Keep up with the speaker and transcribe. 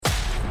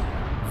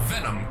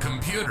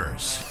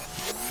computers.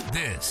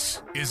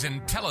 This is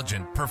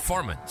Intelligent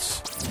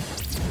Performance.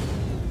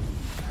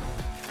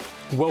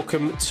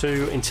 Welcome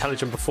to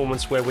Intelligent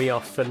Performance, where we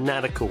are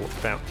fanatical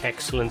about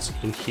excellence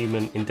in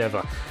human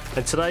endeavour.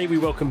 And today we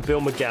welcome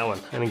Bill McGowan,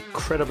 an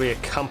incredibly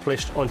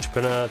accomplished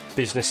entrepreneur,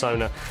 business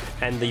owner,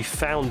 and the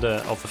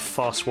founder of the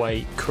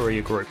Fastway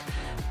Courier Group.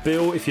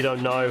 Bill, if you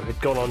don't know, had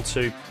gone on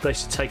to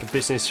basically take a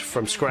business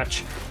from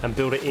scratch and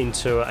build it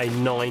into a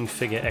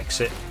 9-figure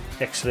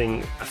exiting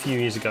a few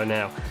years ago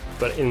now.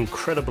 But an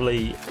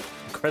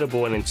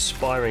incredible and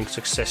inspiring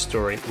success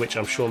story, which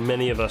I'm sure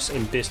many of us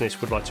in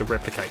business would like to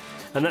replicate.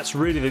 And that's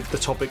really the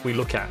topic we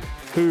look at.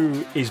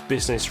 Who is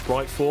business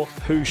right for?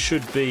 Who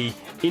should be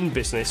in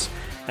business?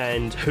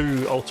 And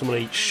who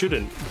ultimately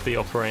shouldn't be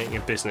operating a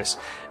business?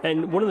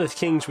 And one of the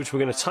things which we're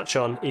going to touch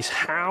on is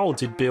how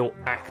did Bill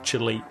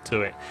actually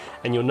do it?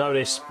 And you'll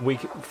notice we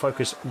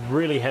focus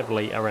really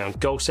heavily around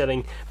goal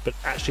setting, but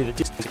actually the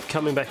distance of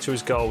coming back to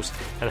his goals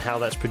and how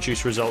that's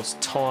produced results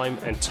time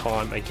and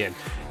time again.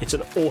 It's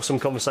an awesome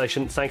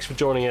conversation. Thanks for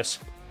joining us.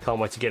 Can't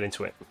wait to get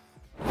into it.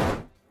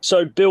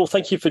 So, Bill,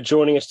 thank you for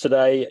joining us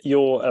today.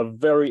 You're a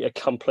very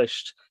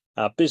accomplished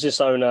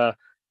business owner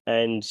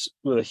and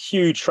with a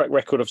huge track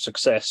record of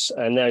success.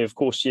 And now, of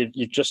course,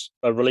 you've just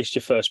released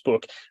your first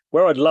book.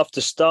 Where I'd love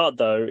to start,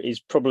 though, is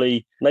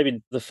probably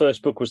maybe the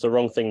first book was the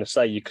wrong thing to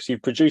say, because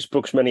you've produced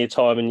books many a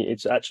time and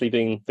it's actually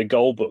been the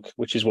goal book,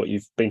 which is what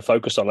you've been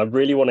focused on. I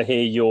really want to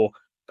hear your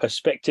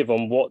perspective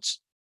on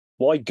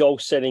why goal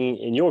setting,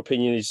 in your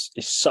opinion, is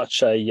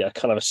such a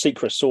kind of a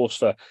secret sauce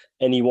for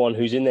anyone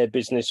who's in their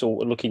business or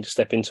looking to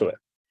step into it.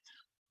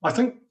 I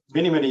think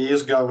many, many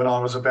years ago, when I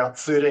was about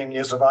 13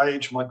 years of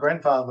age, my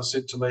grandfather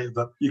said to me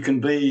that you can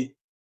be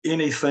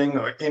anything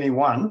or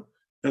anyone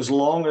as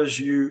long as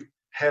you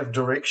have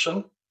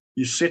direction,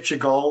 you set your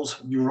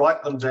goals, you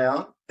write them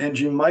down, and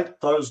you make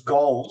those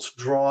goals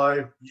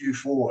drive you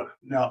forward.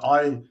 Now,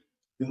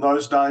 in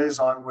those days,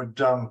 I wrote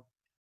down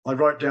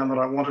that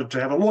I wanted to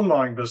have a lawn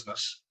mowing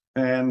business.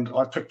 And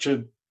I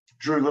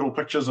drew little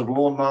pictures of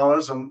lawn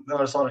mowers, and then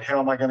I decided, how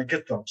am I going to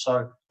get them?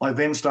 So I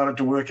then started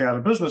to work out a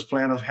business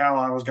plan of how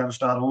I was going to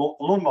start a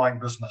lawn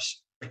mowing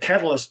business. The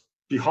catalyst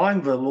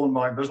behind the lawn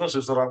mowing business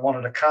is that I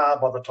wanted a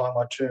car by the time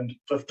I turned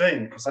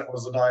 15, because that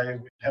was the day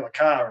we had a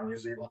car in New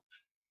Zealand.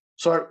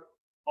 So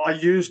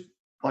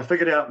I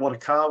figured out what a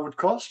car would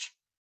cost.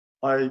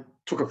 I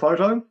took a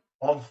photo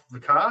of the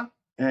car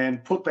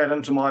and put that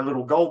into my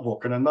little goal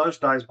book. And in those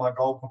days, my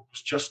goal book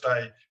was just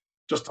a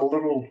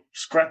little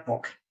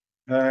scrapbook.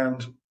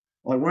 And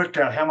I worked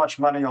out how much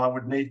money I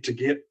would need to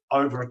get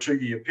over a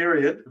 2-year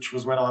period, which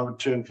was when I would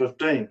turn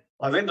 15.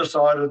 I then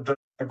decided that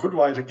a good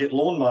way to get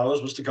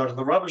lawnmowers was to go to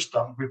the rubbish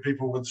dump where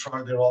people would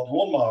throw their old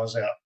lawnmowers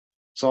out.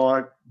 So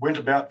I went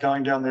about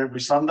going down there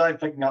every Sunday,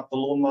 picking up the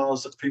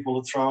lawnmowers that people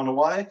had thrown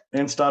away,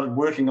 and started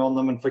working on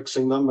them and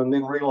fixing them, and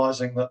then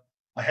realizing that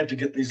I had to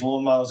get these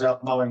lawnmowers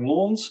out mowing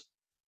lawns.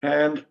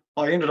 And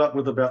I ended up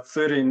with about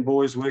 13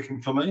 boys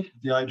working for me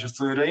at the age of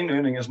 13,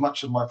 earning as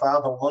much as my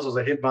father was as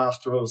a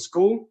headmaster of a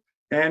school.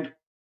 And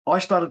I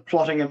started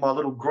plotting in my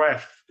little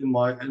graph in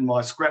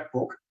my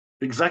scrapbook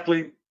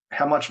exactly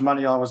how much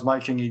money I was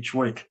making each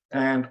week.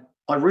 And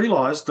I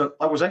realized that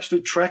I was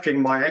actually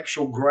tracking my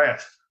actual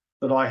graph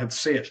that I had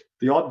set.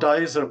 The odd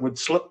days that it would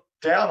slip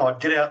down,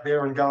 I'd get out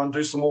there and go and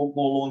do some more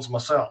lawns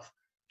myself,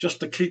 just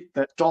to keep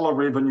that dollar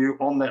revenue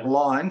on that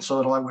line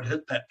so that I would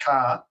hit that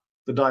car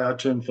the day I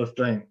turned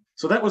 15.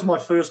 So that was my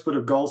first bit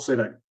of goal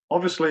setting.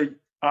 Obviously,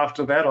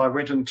 after that, I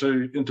went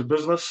into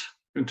business,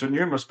 into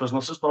numerous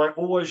businesses, but I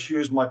always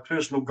used my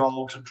personal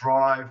goal to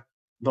drive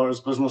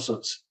those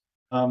businesses.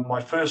 My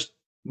first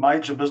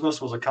major business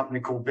was a company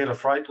called Better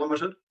Freight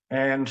Limited,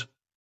 and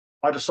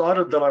I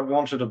decided that I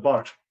wanted a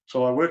boat.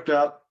 So I worked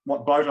out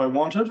what boat I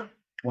wanted.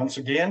 Once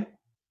again,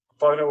 a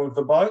photo of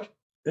the boat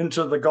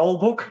into the goal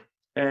book,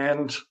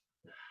 and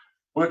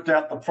worked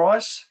out the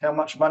price, how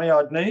much money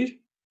I'd need.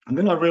 And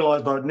then I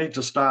realized I'd need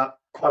to start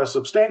quite a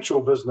substantial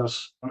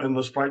business in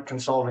this freight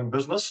consulting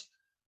business.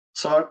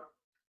 So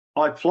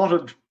I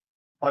plotted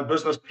my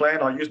business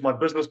plan. I used my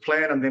business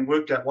plan and then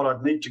worked out what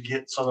I'd need to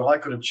get so that I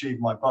could achieve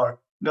my boat.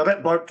 Now,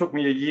 that boat took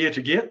me a year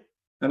to get.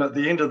 And at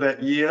the end of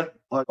that year,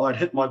 I'd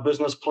hit my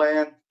business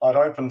plan. I'd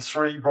opened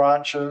 3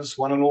 branches,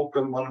 one in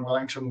Auckland, one in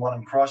Wellington, one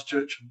in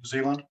Christchurch, New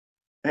Zealand.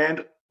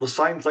 And the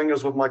same thing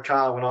as with my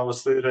car when I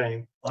was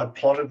 13. I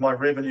plotted my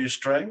revenue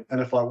stream.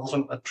 And if I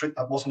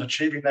wasn't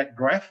achieving that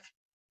graph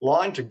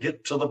line to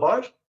get to the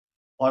boat,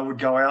 I would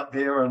go out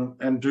there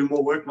and do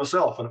more work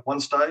myself. And at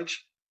one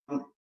stage,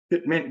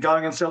 it meant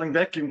going and selling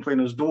vacuum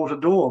cleaners door to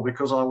door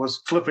because I was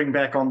clipping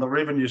back on the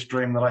revenue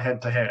stream that I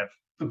had to have.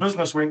 The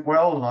business went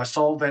well, and I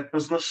sold that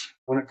business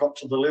when it got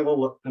to the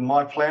level in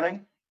my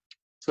planning.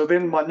 So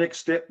then my next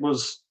step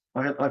was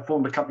I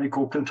formed a company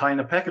called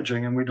Container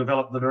Packaging, and we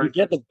developed the very. Did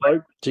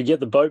you get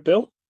the boat,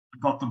 Bill? I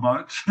got the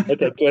boat.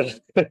 Okay,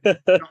 good.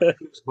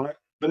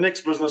 The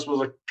next business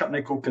was a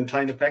company called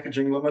Container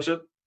Packaging Limited,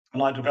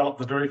 and I developed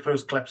the very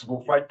first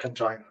collapsible freight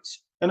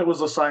containers. And it was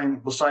the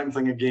same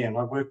thing again.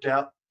 I worked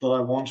out that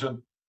I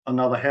wanted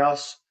another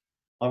house,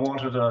 I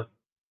wanted a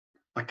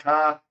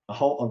car,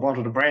 I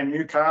wanted a brand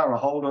new car, a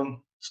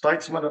Holden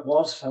Statesman it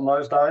was in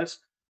those days.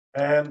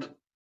 And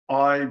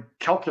I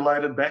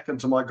calculated back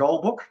into my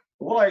goal book.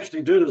 What I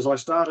actually did is I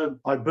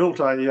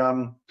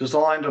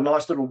designed a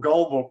nice little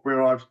goal book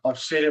where I've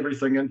set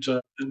everything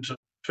into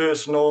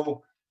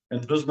personal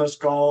and business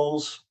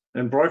goals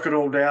and broke it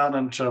all down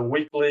into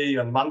weekly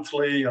and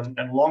monthly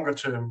and longer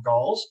term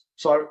goals.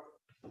 So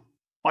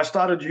I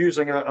started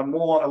using a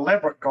more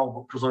elaborate goal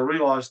book because I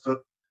realized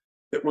that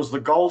it was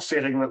the goal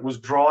setting that was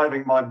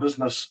driving my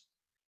business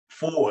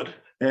forward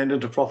and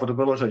into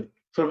profitability.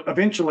 So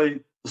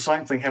eventually the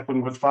same thing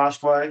happened with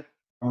Fastway.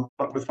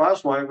 But with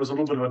Fastway, it was a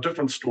little bit of a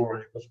different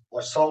story.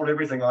 I sold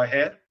everything I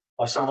had.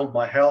 I sold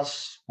my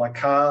house, my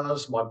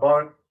cars, my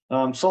boat,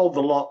 sold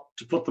the lot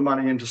to put the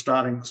money into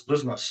starting this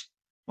business.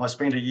 I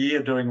spent a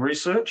year doing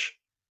research,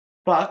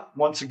 but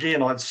once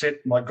again, I'd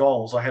set my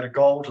goals. I had a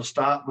goal to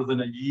start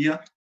within a year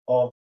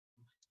of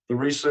the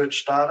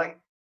research starting.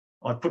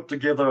 I put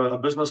together a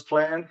business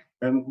plan,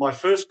 and my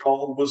first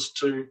goal was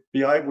to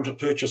be able to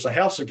purchase a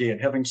house again,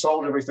 having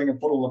sold everything and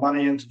put all the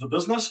money into the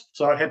business.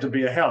 So it had to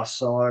be a house.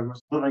 So I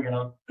was living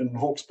in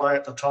Hawke's Bay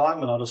at the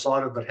time, and I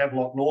decided that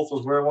Havelock North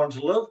was where I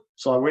wanted to live.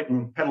 So I went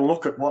and had a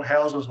look at what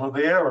houses were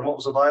there and what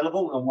was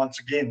available. And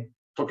once again,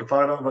 took a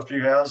photo of a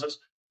few houses,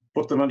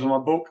 put them into my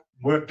book,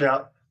 worked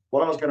out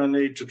what I was going to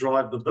need to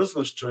drive the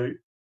business to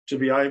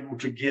be able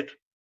to get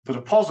the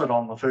deposit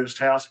on the first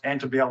house and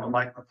to be able to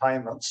make the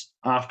payments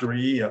after a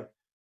year.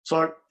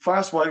 So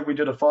Fastway, we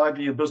did a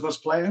 5-year business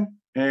plan,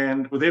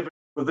 and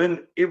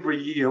within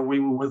every year, we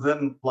were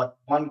within like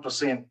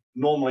 1%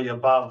 normally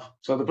above.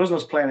 So the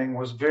business planning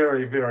was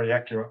very, very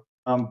accurate,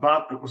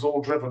 but it was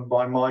all driven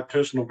by my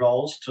personal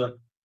goals to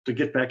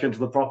get back into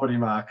the property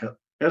market.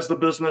 As the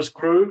business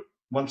grew,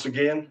 once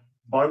again,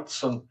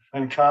 boats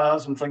and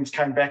cars and things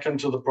came back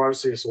into the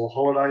process, or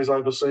holidays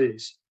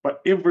overseas. But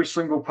every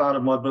single part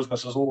of my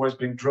business has always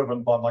been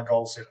driven by my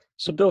goal setting.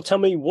 So, Bill, tell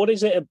me, what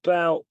is it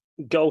about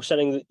goal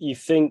setting that you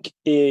think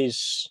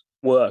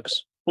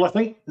works? Well, I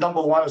think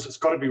number one is it's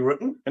got to be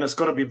written, and it's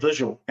got to be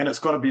visual, and it's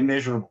got to be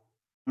measurable.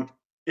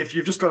 If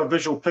you've just got a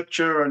visual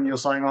picture and you're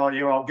saying, oh,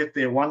 yeah, I'll get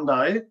there one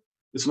day,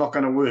 it's not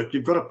going to work.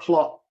 You've got to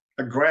plot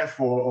a graph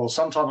or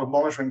some type of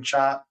monitoring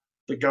chart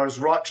that goes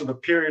right to the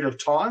period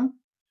of time.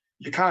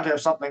 You can't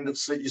have something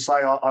that you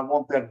say, I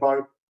want that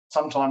boat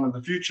sometime in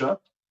the future.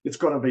 It's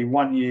got to be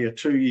 1 year,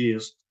 2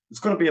 years. It's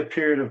got to be a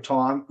period of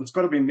time. It's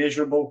got to be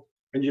measurable,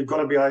 and you've got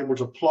to be able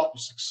to plot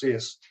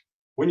success.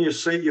 When you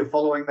see you're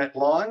following that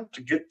line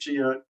to get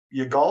to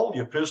your goal,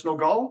 your personal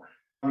goal,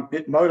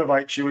 it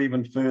motivates you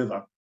even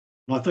further.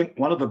 And I think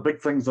one of the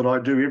big things that I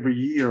do every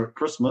year at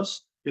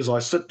Christmas is I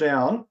sit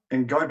down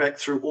and go back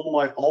through all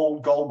my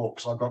old goal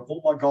books. I've got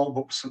all my goal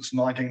books since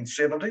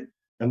 1970,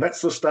 and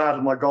that's the start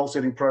of my goal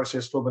setting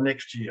process for the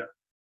next year.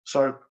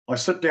 So I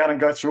sit down and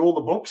go through all the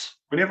books.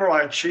 Whenever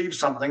I achieve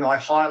something, I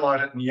highlight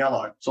it in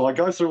yellow. So I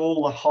go through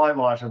all the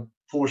highlighted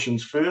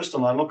portions first,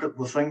 and I look at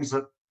the things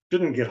that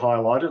didn't get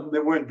highlighted, and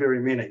there weren't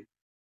very many.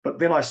 But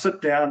then I sit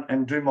down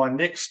and do my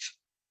next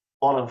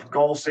lot of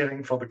goal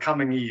setting for the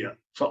coming year.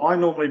 So I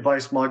normally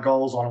base my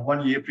goals on a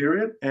 1 year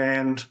period,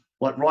 and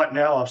like right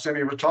now I've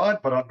semi-retired,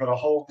 but I've got a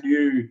whole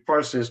new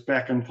process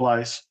back in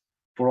place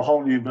for a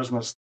whole new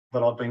business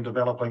that I've been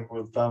developing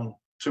with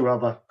 2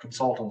 other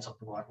consultants at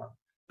the moment.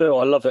 Bill,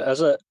 I love it.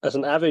 As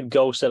an avid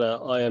goal setter,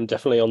 I am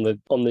definitely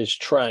on this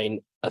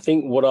train. I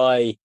think what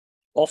I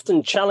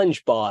often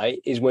challenged by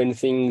is when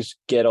things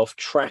get off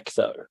track,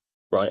 though,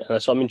 right?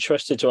 And so I'm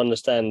interested to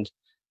understand,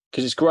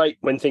 because it's great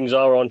when things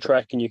are on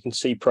track and you can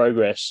see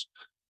progress.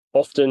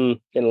 Often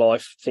in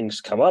life,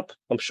 things come up.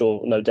 I'm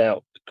sure, no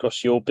doubt,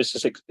 across your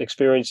business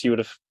experience, you would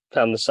have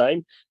found the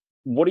same.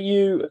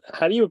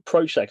 How do you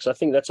approach that? Because I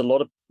think that's a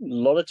lot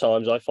of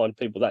times I find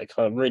people that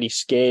kind of really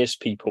scares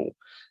people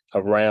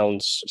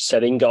around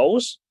setting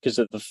goals because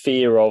of the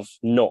fear of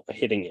not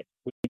hitting it.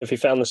 Have you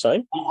found the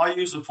same? Well, I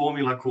use a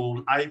formula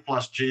called A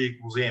plus G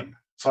equals M.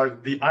 So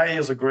the A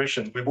is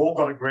aggression. We've all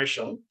got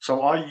aggression.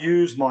 So I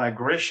use my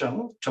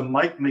aggression to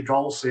make me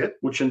goal set,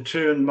 which in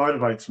turn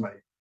motivates me.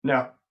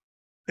 Now,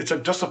 it's a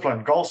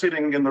discipline. Goal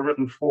setting in the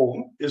written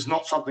form is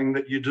not something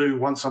that you do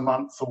once a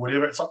month or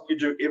whatever. It's something you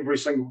do every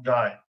single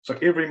day. So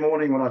every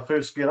morning when I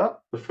first get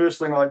up, the first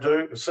thing I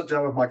do is sit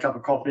down with my cup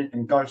of coffee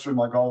and go through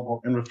my goal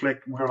book and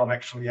reflect where I'm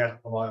actually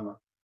at the moment.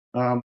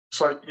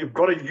 So you've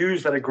got to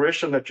use that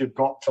aggression that you've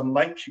got to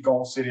make your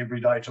goal set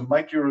every day, to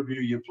make you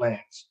review your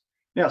plans.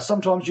 Now,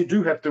 sometimes you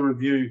do have to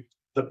review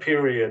the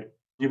period.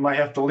 You may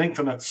have to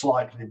lengthen it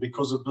slightly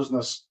because of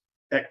business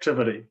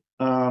activity.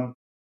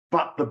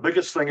 But the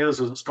biggest thing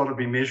is it's got to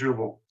be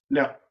measurable.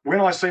 Now,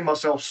 when I see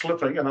myself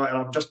slipping and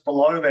I'm just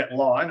below that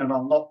line and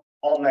I'm not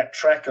on that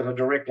track in a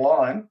direct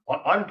line,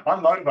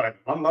 I'm motivated.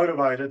 I'm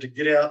motivated to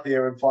get out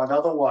there and find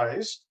other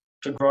ways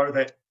to grow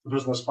that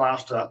business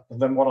faster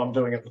than what I'm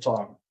doing at the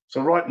time. So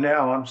right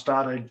now I'm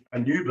starting a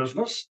new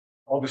business.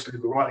 Obviously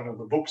the writing of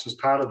the books is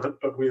part of it,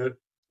 but we're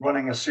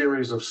running a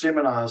series of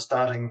seminars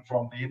starting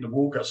from the end of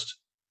August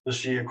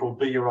this year called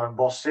Be Your Own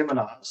Boss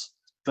seminars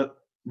that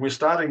we're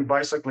starting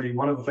basically,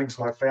 one of the things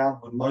that I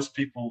found with most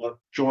people that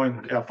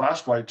joined our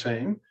Fastway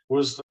team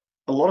was that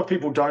a lot of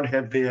people don't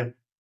have their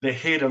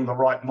head in the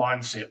right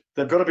mindset.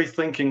 They've got to be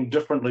thinking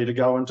differently to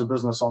go into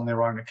business on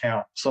their own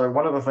account. So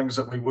one of the things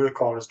that we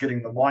work on is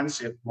getting the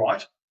mindset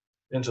right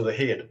into the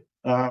head.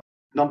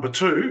 Number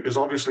two is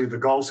obviously the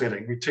goal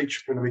setting. We're going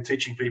to be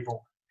teaching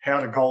people how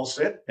to goal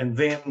set, and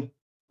then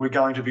we're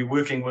going to be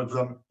working with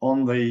them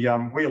on the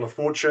Wheel of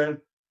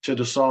Fortune to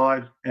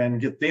decide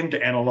and get them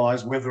to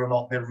analyze whether or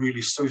not they're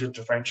really suited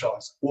to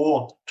franchise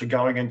or to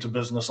going into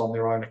business on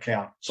their own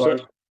account. So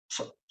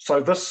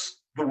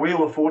the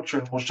Wheel of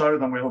Fortune will show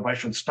them whether they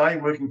should stay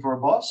working for a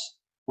boss,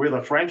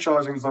 whether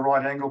franchising is the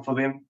right angle for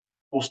them,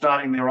 or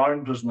starting their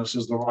own business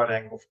is the right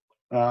angle.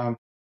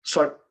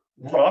 So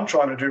what I'm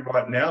trying to do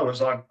right now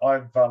is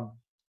I've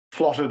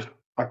plotted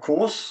a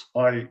course.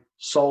 I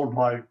sold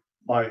my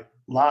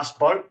last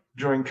boat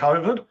during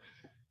COVID.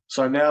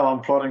 So now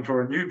I'm plotting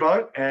for a new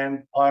boat,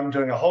 and I'm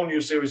doing a whole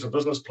new series of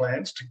business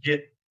plans to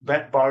get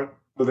that boat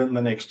within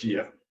the next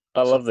year.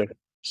 I love that.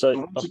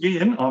 So once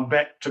again, I'm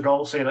back to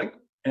goal setting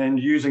and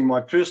using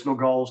my personal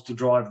goals to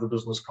drive the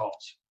business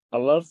goals. I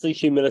love the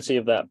humility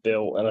of that,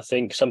 Bill. And I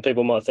think some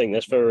people might think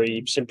that's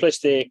very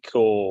simplistic,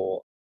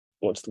 or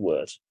what's the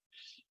word?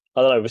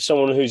 I don't know. With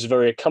someone who's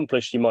very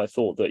accomplished, you might have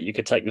thought that you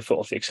could take the foot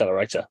off the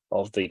accelerator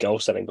of the goal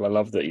setting. But I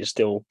love that you're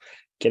still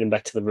getting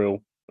back to the real,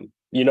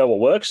 you know what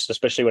works,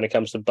 especially when it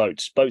comes to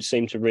boats. Boats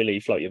seem to really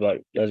float your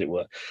boat, as it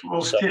were.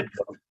 Well, yeah,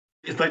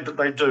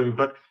 they do,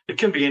 but it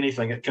can be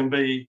anything. It can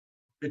be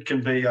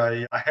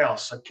a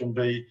house. It can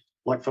be,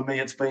 like for me,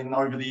 it's been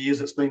over the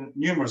years, it's been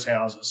numerous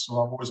houses. So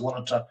I've always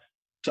wanted to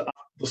up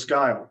the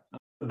scale.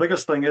 The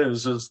biggest thing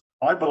is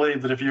I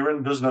believe that if you're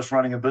in business,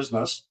 running a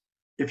business,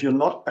 if you're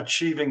not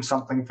achieving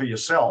something for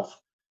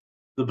yourself,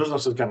 the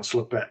business is going to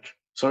slip back.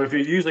 So if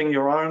you're using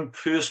your own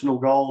personal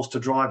goals to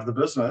drive the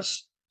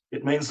business,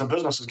 it means the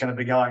business is going to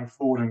be going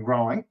forward and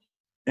growing.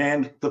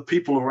 And the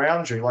people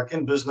around you, like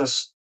in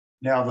business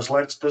now, this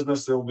latest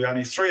business, there will be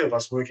only 3 of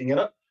us working in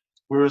it,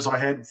 whereas I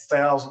had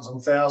thousands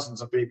and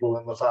thousands of people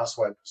in the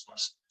Fastway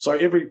business. So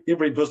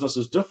every business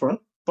is different,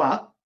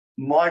 but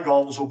my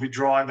goals will be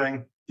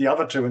driving the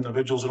other 2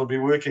 individuals that will be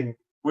working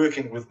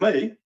with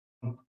me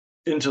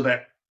into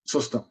that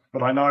system.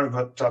 But I know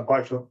that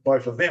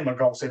both of them are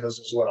goal setters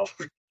as well.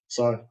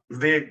 So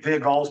their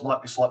goals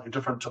might be slightly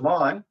different to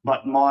mine,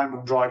 but mine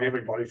will drive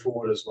everybody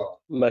forward as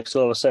well. Makes a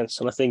lot of sense.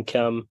 And I think,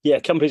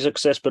 company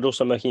success, but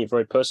also making it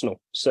very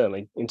personal,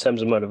 certainly in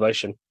terms of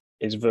motivation,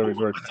 is very,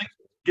 very. I think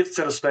get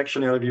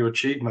satisfaction out of your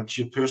achievements,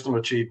 your personal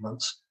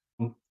achievements.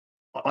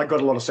 I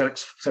got a lot of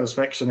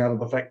satisfaction out of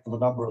the fact of the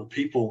number of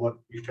people that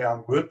we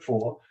found work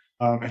for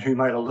and who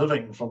made a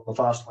living from the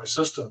Fastway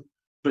system.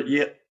 But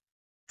yet,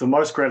 the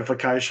most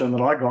gratification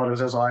that I got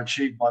is as I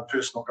achieved my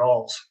personal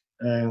goals.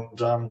 And,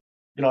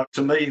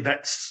 to me,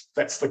 that's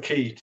the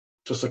key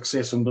to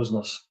success in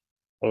business.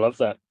 I love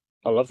that.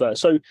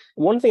 So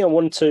one thing I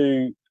want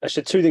to,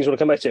 actually 2 things I want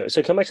to come back to.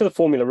 So come back to the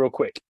formula real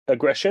quick.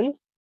 Aggression.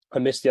 I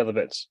missed the other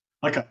bits.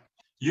 Okay.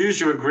 Use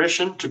your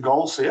aggression to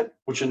goal set,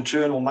 which in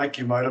turn will make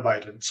you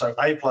motivated. So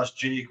A plus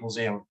G equals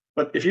M.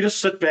 But if you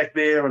just sit back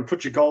there and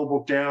put your goal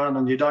book down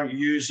and you don't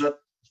use it,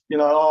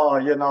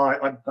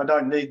 I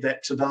don't need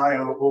that today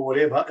or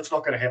whatever, it's not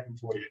going to happen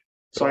for you.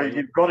 So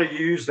you've got to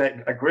use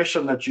that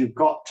aggression that you've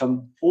got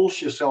to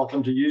force yourself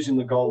into using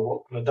the goal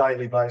book on a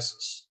daily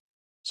basis.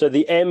 So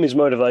the M is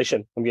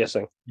motivation, I'm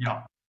guessing.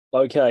 Yeah.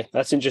 Okay,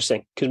 that's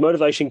interesting, because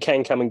motivation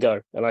can come and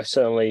go, and I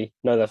certainly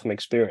know that from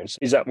experience.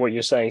 Is that what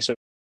you're saying? So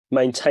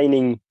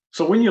maintaining.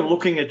 So when you're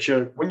looking at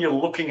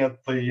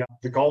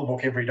the goal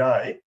book every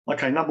day,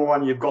 okay, number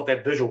one, you've got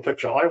that visual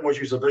picture. I always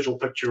use a visual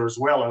picture as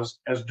well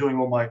as doing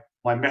all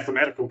my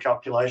mathematical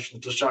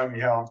calculations to show me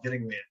how I'm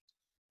getting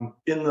there.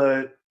 In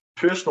the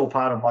personal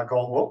part of my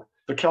goal book,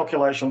 the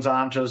calculations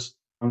aren't as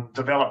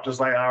developed as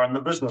they are in the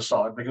business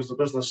side, because the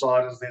business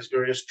side is there's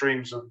various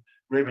streams of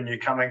revenue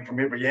coming from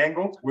every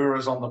angle,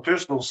 whereas on the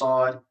personal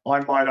side,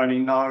 I might only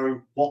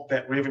know what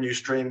that revenue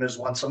stream is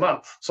once a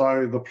month.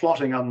 So the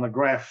plotting on the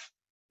graph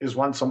is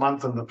once a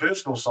month in the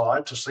personal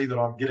side to see that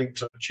I'm getting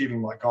to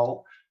achieving my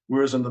goal,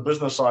 whereas in the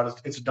business side,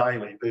 it's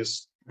daily.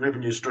 There's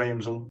revenue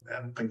streams and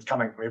things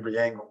coming from every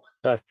angle.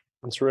 Okay,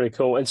 that's really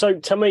cool. And so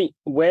tell me,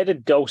 where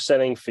did goal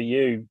setting for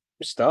you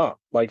start?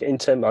 Like in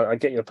terms, I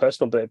get your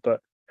personal bit, but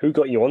who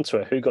got you onto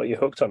it? Who got you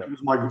hooked on it? It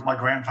was my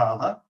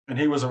grandfather, and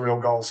he was a real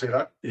goal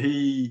setter.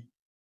 He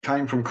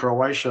came from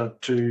Croatia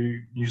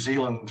to New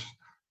Zealand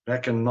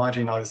back in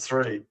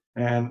 1903,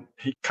 and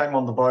he came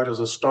on the boat as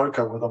a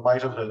stoker with a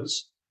mate of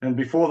his. And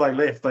before they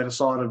left, they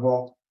decided,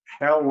 well,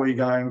 how are we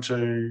going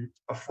to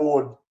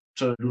afford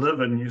to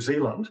live in New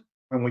Zealand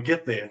when we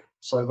get there?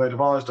 So they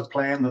devised a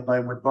plan that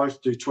they would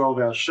both do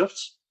 12-hour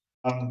shifts,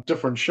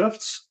 different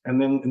shifts, and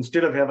then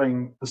instead of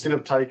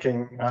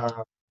taking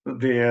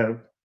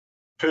their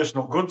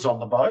personal goods on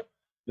the boat,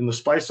 in the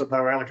space that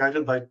they were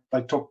allocated,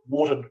 they took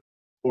watered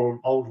or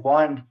old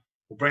wine,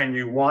 or brand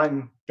new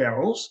wine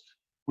barrels,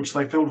 which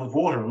they filled with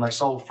water, and they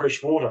sold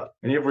fresh water.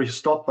 And every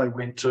stop they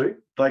went to,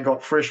 they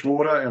got fresh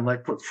water, and they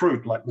put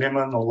fruit like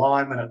lemon or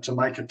lime in it to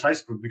make it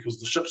taste good, because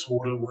the ship's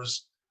water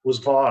was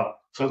vile.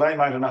 So they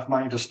made enough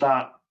money to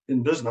start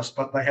in business,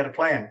 but they had a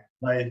plan.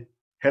 They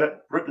had it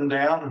written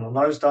down, and in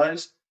those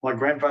days, my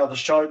grandfather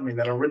showed me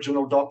that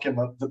original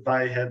document that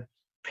they had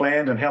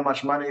planned and how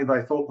much money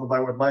they thought that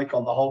they would make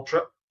on the whole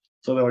trip.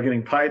 So they were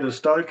getting paid as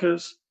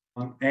stokers,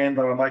 and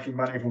they were making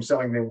money from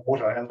selling their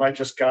water, and they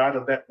just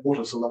guarded that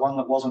water. So the one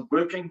that wasn't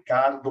working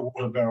guarded the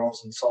water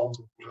barrels and sold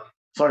the water.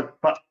 So,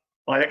 but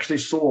I actually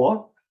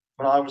saw,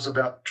 when I was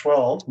about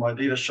 12, my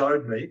leader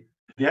showed me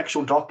the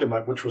actual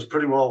document, which was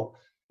pretty well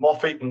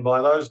moth-eaten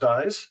by those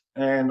days.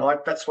 And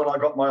that's when I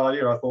got my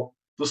idea. I thought,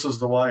 this is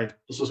the way.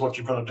 This is what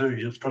you've got to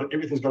do.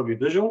 Everything's got to be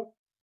visual.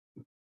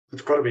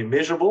 It's got to be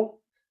measurable,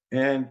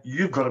 and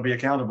you've got to be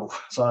accountable.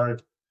 So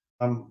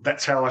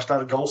that's how I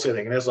started goal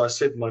setting. And as I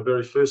said, my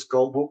very first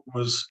goal book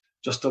was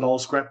just an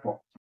old scrapbook,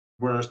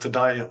 whereas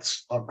today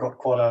I've got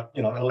quite a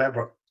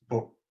elaborate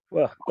book.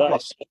 Well,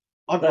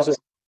 I've got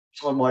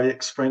some of my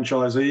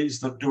ex-franchisees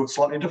that do it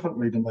slightly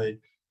differently to me.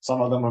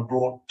 Some of them have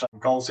brought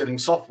goal setting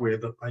software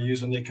that they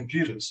use in their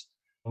computers.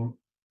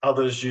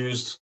 Others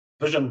used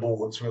vision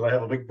boards, where they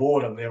have a big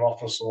board in their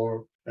office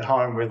or at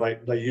home where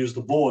they use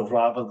the board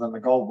rather than the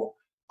goal book.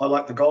 I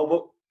like the goal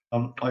book.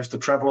 I used to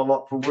travel a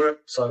lot for work,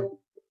 so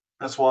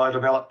that's why I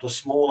developed a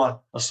smaller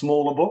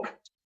book,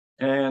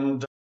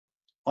 and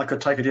I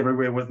could take it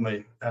everywhere with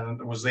me,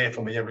 and it was there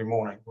for me every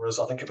morning. Whereas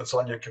I think if it's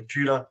on your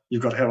computer,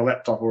 you've got to have a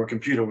laptop or a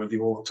computer with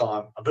you all the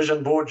time. A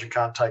vision board you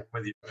can't take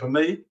with you. For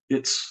me,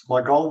 it's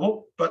my goal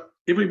book, but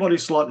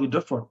everybody's slightly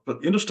different.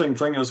 But the interesting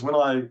thing is, when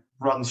I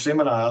run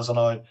seminars and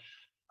I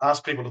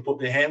ask people to put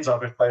their hands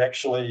up if they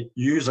actually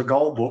use a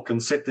goal book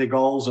and set their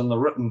goals in the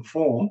written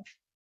form,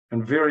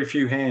 and very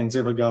few hands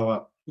ever go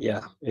up.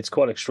 Yeah, it's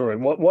quite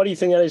extraordinary. Why do you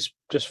think that is,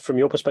 just from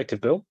your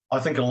perspective, Bill? I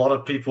think a lot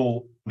of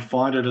people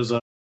find it as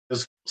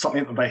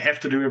something that they have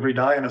to do every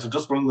day, and it's a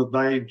discipline that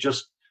they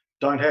just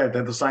don't have.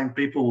 They're the same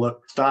people that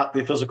start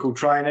their physical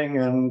training,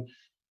 and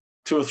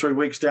 2 or 3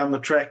 weeks down the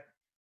track,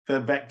 they're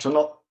back to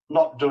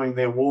not doing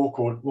their walk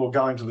or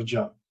going to the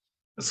gym.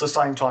 It's the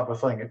same type of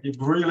thing.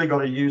 You've really got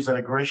to use that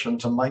aggression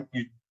to make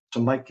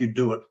you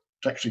do it,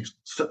 to actually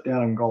sit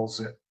down and goal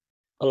set.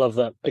 I love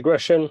that.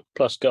 Aggression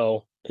plus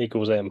goal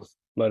equals M.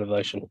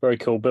 Motivation. Very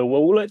cool, Bill.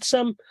 Well, let's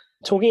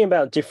talking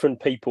about different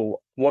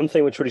people. One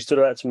thing which really stood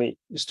out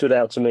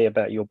to me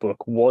about your book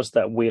was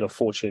that Wheel of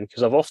Fortune,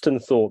 because I've often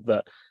thought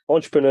that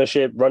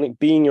entrepreneurship,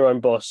 being your own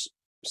boss,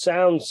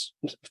 sounds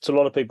to a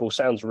lot of people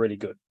really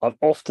good. I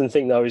often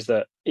think though is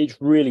that it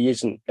really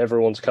isn't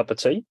everyone's cup of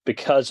tea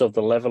because of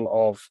the level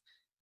of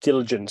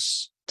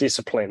diligence,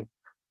 discipline,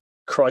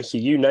 crikey,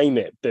 you name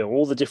it, Bill,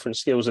 all the different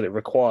skills that it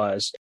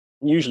requires,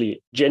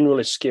 usually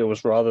generalist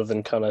skills rather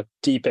than kind of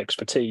deep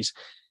expertise.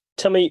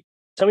 Tell me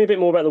a bit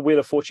more about the Wheel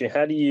of Fortune.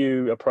 How do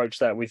you approach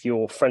that with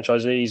your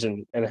franchisees,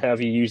 and how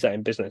have you used that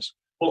in business?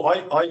 Well,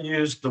 I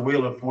used the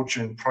Wheel of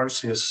Fortune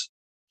process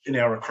in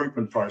our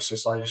recruitment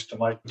process. I used to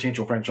make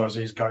potential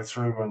franchisees go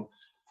through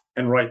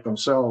and rate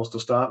themselves to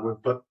start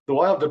with. But the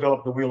way I've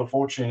developed the Wheel of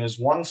Fortune is,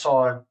 one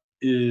side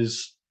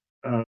is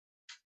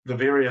the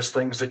various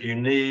things that you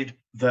need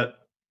that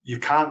you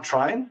can't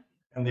train,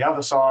 and the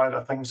other side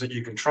are things that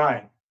you can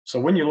train. So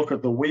when you look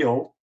at the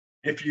wheel,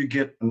 if you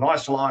get a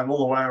nice line all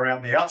the way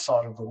around the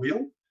outside of the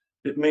wheel,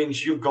 it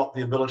means you've got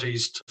the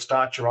abilities to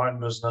start your own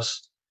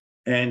business,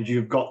 and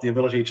you've got the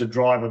ability to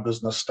drive a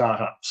business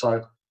startup.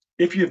 So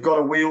if you've got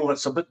a wheel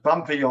that's a bit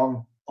bumpy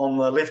on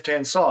the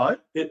left-hand side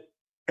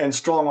and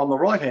strong on the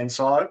right-hand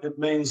side, it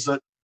means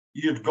that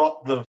you've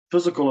got the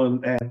physical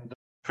and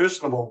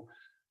personable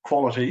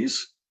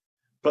qualities,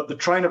 but the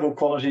trainable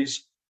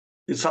qualities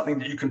is something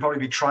that you can probably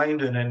be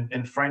trained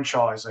in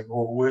franchising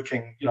or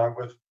working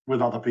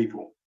with other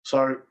people.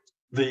 So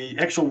the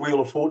actual Wheel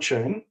of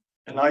Fortune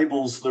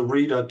enables the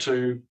reader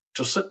to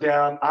sit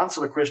down, answer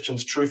the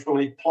questions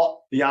truthfully, plot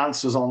the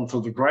answers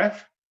onto the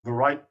graph, the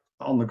rate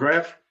on the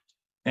graph,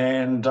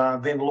 and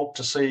then look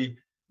to see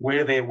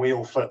where their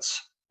wheel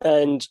fits.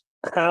 And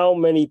how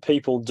many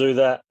people do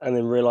that and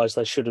then realise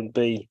they shouldn't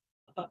be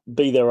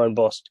their own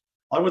boss?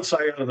 I would say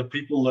out of the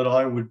people that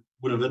I would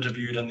have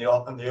interviewed in the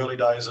early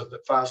days of the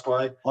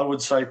Fastway, I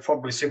would say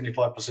probably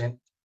 75%.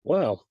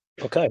 Wow.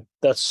 Okay.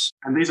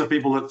 And these are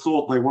people that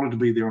thought they wanted to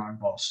be their own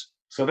boss.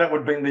 So that would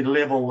have been the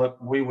level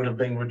that we would have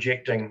been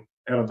rejecting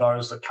out of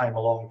those that came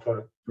along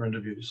for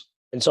interviews.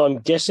 And so I'm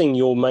guessing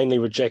you're mainly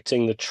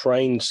rejecting the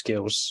trained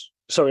skills.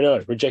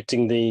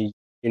 Rejecting the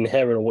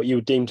inherent, or what you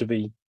would deem to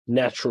be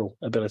natural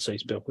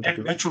abilities, Bill.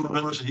 Natural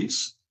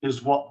abilities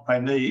is what they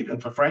need.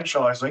 And for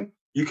franchising,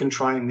 you can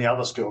train the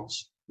other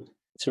skills.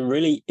 It's a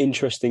really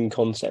interesting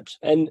concept.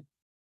 And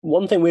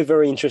one thing we're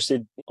very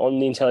interested on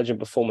the Intelligent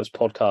Performance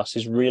podcast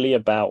is really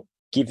about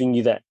giving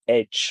you that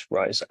edge,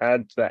 right? So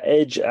add that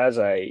edge as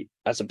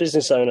a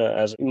business owner,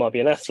 as you might be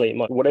an athlete,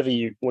 whatever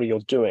you're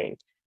doing.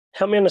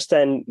 Help me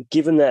understand,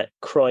 given that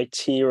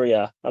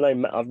criteria. I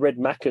know I've read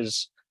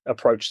Macca's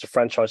approach to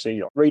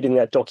franchisee, reading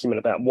that document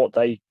about what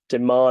they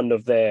demand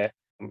of their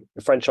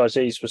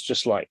franchisees was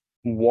just like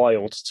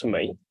wild to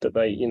me, that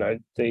they,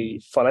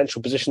 the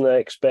financial position they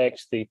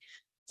expect, the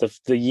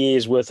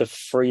year's worth of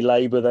free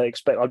labor they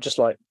expect. I'm just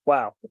like,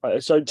 wow.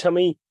 So tell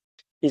me,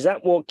 is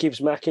that what gives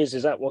Macca's?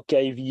 Is that what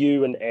gave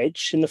you an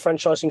edge in the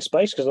franchising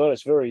space? Because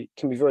I know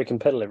can be very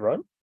competitive, right?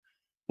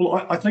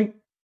 Well, I think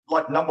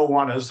like number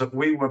one is that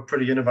we were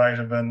pretty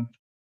innovative, and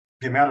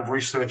the amount of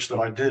research that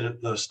I did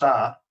at the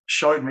start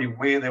showed me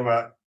where there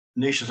were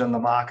niches in the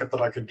market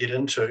that I could get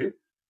into.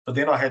 But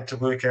then I had to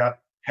work out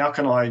how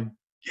can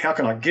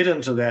I get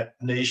into that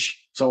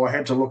niche. So I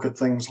had to look at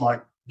things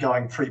like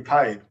going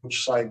prepaid,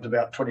 which saved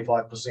about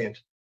 25%,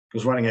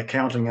 because running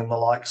accounting and the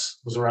likes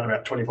was around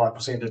about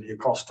 25% of your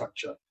cost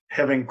structure.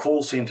 Having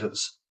call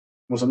centers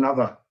was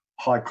another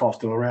high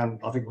cost of around,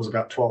 I think it was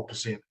about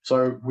 12%.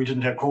 So we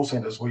didn't have call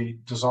centers. We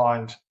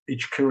designed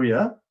each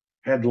courier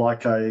had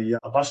like a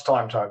bus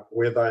timetable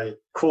where they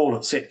called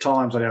at set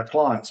times on our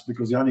clients,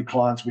 because the only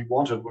clients we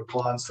wanted were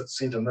clients that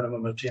sent a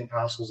minimum of 10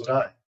 parcels a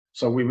day.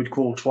 So we would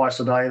call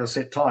twice a day at a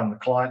set time. The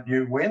client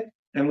knew when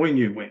and we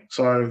knew when.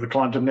 So the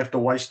client didn't have to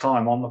waste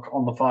time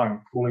on the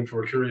phone calling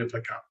for a courier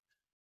pickup.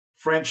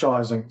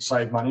 Franchising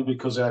saved money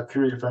because our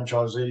courier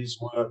franchisees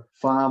were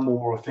far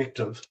more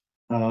effective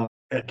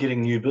at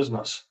getting new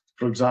business.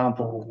 For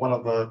example, one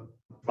of the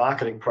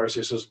marketing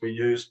processes we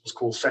used was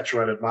called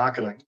saturated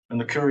marketing, and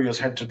the couriers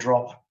had to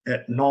drop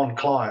at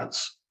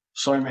non-clients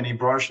so many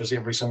brochures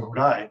every single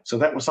day. So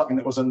that was something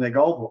that was in their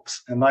goal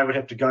books, and they would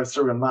have to go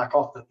through and mark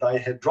off that they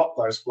had dropped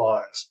those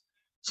flyers.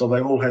 So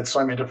they all had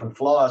so many different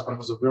flyers, but it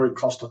was a very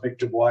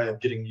cost-effective way of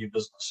getting new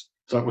business.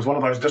 So it was one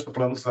of those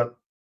disciplines that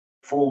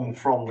formed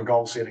from the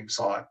goal-setting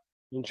side.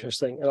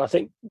 Interesting. And I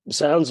think it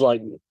sounds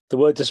like the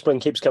word discipline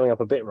keeps coming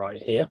up a bit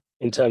right here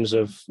in terms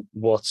of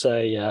what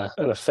an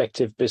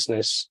effective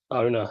business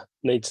owner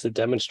needs to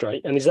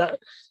demonstrate. And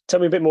tell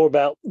me a bit more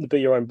about the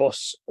Be Your Own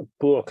Boss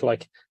book.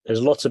 Like,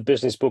 there's lots of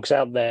business books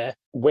out there.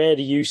 Where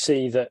do you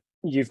see that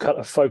you've kind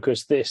of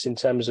focused this in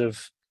terms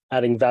of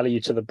adding value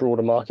to the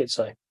broader market,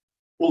 say?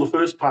 Well, the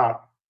first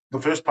part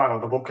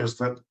of the book is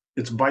that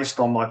it's based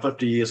on my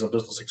 50 years of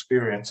business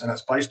experience, and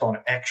it's based on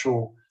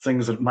actual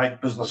things that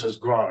make businesses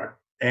grow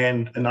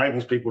and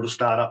enables people to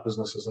start up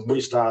businesses. And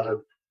we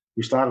started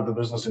the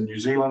business in New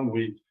Zealand.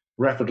 We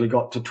rapidly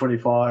got to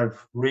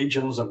 25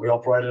 regions that we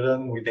operated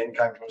in. We then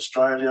came to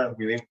Australia, and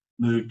we then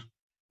moved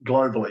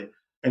globally.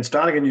 And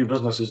starting a new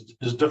business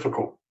is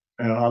difficult.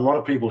 A lot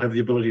of people have the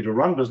ability to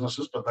run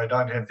businesses, but they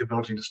don't have the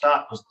ability to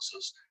start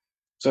businesses.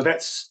 So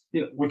that's,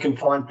 we can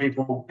find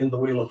people in the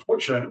Wheel of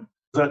Fortune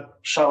that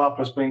show up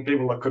as being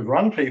people that could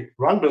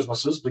run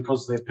businesses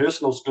because their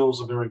personal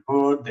skills are very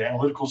good, their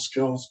analytical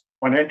skills,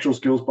 financial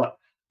skills, but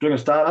doing a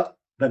startup,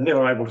 they're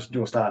never able to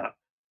do a startup.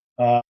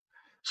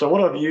 So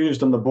what I've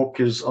used in the book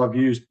is I've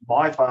used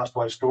my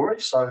Fastway story.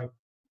 So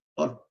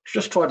I've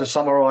just tried to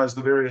summarize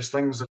the various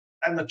things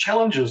and the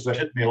challenges that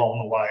hit me along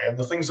the way, and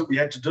the things that we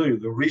had to do,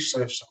 the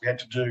research that we had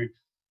to do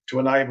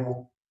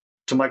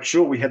to make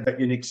sure we had that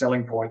unique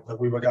selling point, that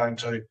we were going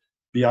to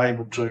be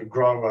able to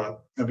grow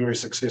a very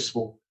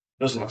successful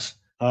business.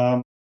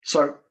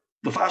 So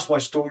the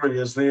Fastway story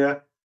is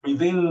there. We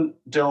then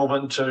delve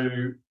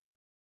into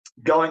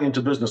going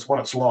into business, what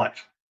it's like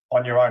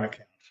on your own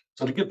account.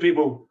 So to give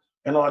people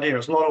an idea,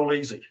 it's not all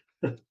easy.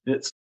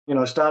 It's,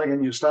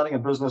 starting a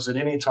business at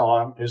any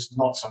time is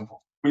not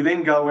simple. We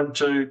then go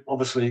into,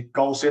 obviously,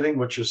 goal setting,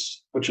 which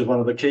is one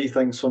of the key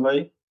things for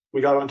me.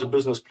 We go into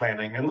business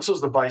planning, and this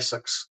is the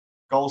basics: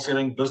 goal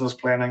setting, business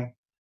planning.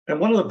 And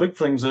one of the big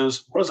things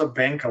is, what does a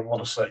banker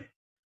want to see?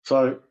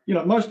 So,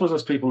 most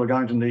business people are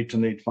going to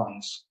need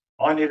funds.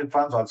 I needed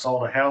funds. I'd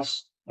sold a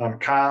house,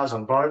 cars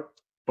and boat,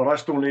 but I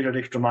still needed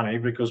extra money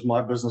because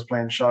my business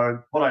plan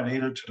showed what I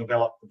needed to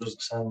develop the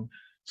business. And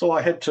so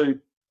I had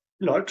to,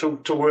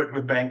 to work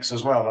with banks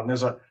as well. And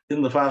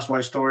in the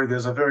Fastway story,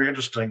 there's a very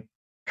interesting,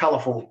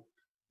 colourful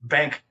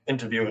bank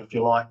interview, if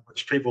you like,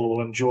 which people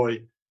will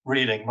enjoy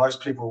reading.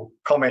 Most people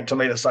comment to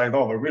me to say,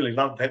 "Oh, I really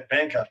love that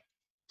banker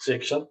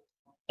section."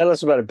 Tell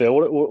us about it, Bill.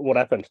 What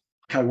happened?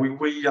 Okay, we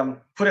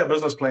put our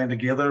business plan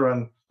together,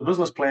 and the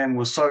business plan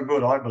was so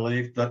good, I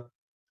believe, that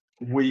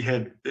we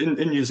had, in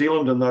New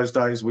Zealand in those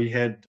days, we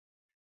had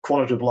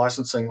qualitative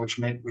licensing, which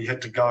meant we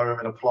had to go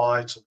and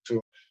apply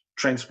to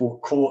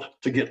Transport Court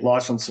to get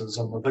licenses,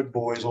 and the big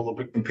boys, all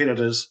the big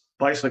competitors,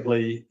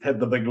 basically had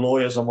the big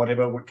lawyers and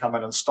whatever would come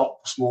in and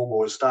stop the small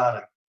boys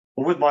starting.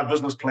 Well, with my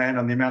business plan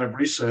and the amount of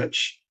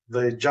research,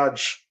 the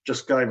judge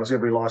just gave us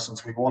every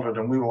license we wanted,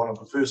 and we were one of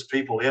the first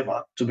people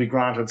ever to be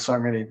granted so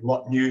many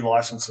new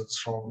licenses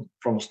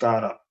from a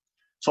startup.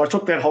 So I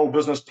took that whole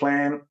business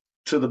plan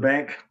to the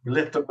bank,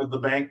 left it with the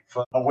bank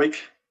for a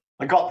week.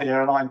 I got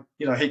there, and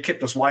he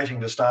kept us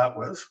waiting to start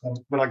with. And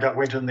when I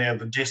went in there,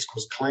 the desk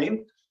was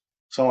clean,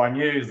 so I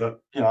knew that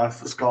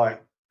this guy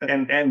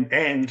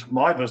and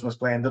my business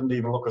plan didn't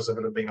even look as if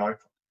it had been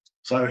open.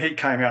 So he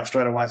came out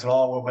straight away and said,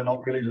 "Oh, well, we're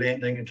not really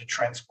lending into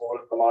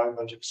transport at the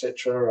moment,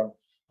 etc." And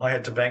I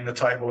had to bang the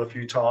table a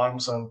few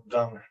times, and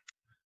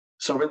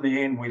so in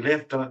the end we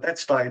left. And at that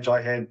stage,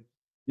 I had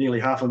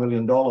nearly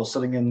 $500,000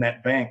 sitting in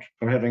that bank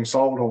from having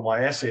sold all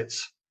my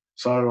assets.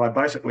 So I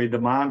basically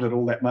demanded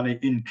all that money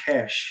in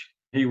cash.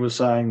 He was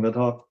saying that,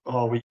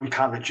 we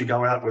can't let you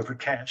go out with the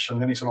cash.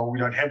 And then he said, we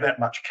don't have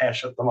that much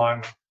cash at the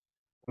moment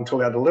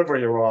until our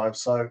delivery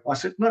arrives. So I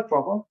said, no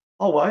problem,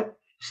 I'll wait.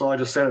 So I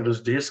just sat at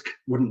his desk,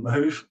 wouldn't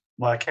move.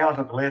 My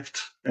accountant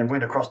left and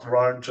went across the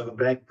road to the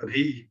bank that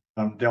he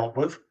dealt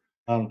with,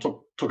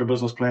 took a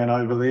business plan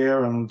over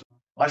there, and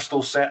I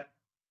still sat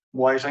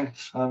waiting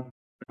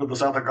with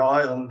this other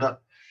guy. And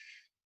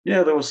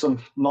there was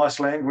some nice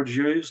language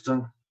used,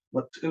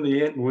 but in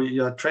the end,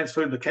 we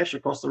transferred the cash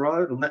across the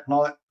road. And that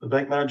night, the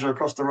bank manager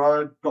across the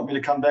road got me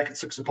to come back at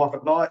 6 o'clock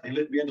at night. He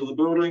let me into the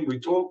building. We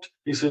talked.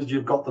 He said,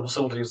 "You've got the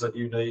facilities that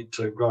you need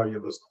to grow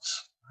your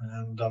business."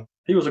 And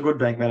he was a good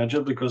bank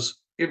manager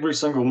because every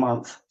single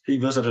month he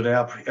visited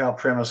our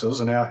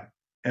premises and our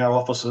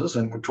offices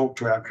and would talk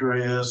to our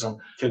couriers, and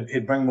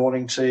he'd bring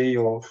morning tea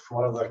or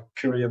one of the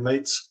courier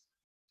meets.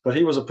 But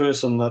he was a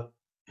person that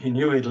he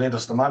knew he'd lent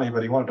us the money,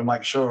 but he wanted to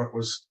make sure it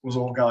was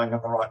all going in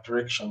the right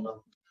direction. And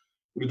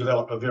we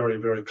developed a very,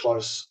 very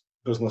close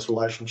business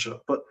relationship.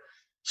 But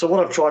so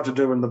what I've tried to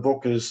do in the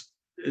book is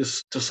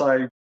to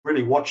say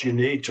really what you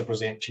need to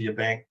present to your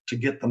bank to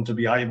get them to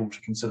be able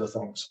to consider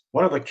things.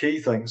 One of the key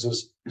things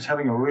is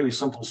having a really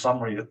simple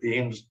summary at the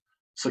end,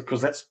 because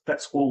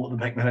that's all that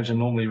the bank manager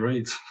normally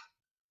reads.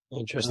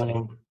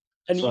 Interesting.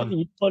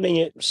 You're finding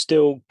it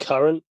still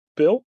current,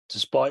 Bill,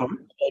 despite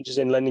changes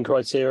in lending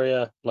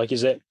criteria? Like,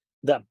 is it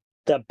that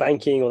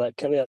banking or that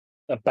kind of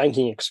a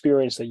banking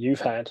experience that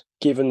you've had,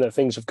 given that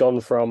things have gone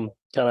from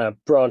kind of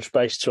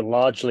branch-based to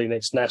largely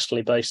it's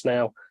nationally based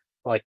now?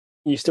 Like,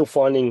 you're still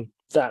finding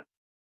that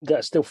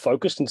still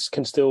focused and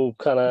can still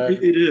kind of...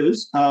 It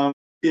is.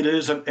 It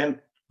is. And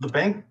the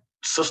bank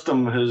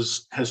system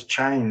has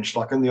changed.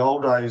 Like in the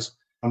old days,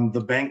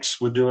 the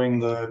banks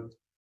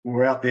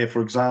were out there,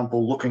 for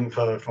example, looking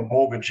for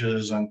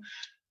mortgages, and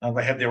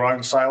they had their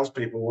own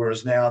salespeople,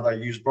 whereas now they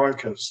use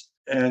brokers.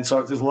 And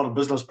so there's a lot of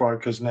business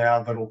brokers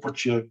now that will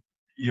put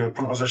your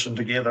proposition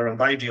together, and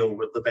they deal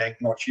with the bank,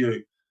 not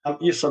you.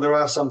 Yes, so there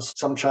are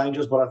some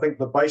changes, but I think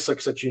the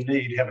basics that you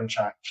need haven't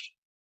changed.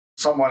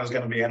 Someone is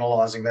going to be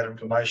analysing that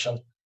information.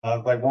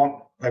 They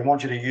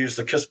want you to use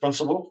the KISS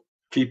principle,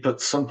 keep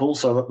it simple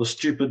so that the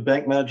stupid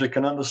bank manager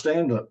can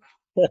understand it.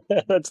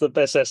 That's the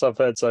best S I've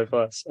heard so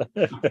far.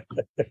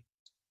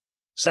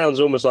 Sounds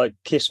almost like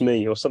Kiss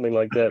Me or something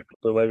like that,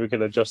 the way we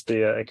can adjust the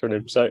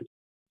acronym. So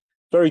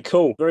very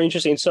cool, very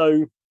interesting.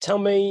 So tell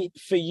me,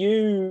 for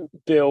you,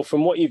 Bill,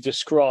 from what you've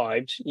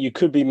described, you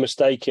could be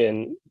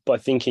mistaken by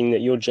thinking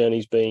that your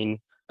journey's been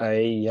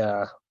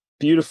a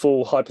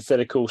beautiful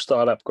hypothetical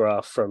startup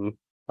graph from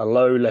a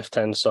low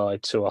left-hand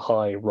side to a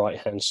high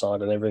right-hand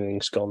side, and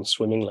everything's gone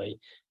swimmingly.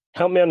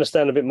 Help me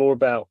understand a bit more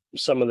about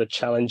some of the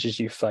challenges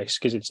you face,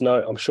 because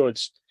I'm sure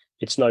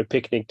it's no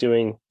picnic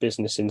doing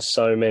business in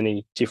so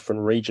many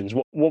different regions.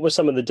 What were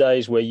some of the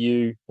days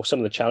or some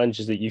of the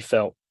challenges that you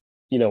felt,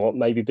 you know what,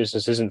 maybe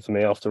business isn't for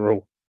me after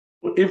all?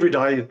 Every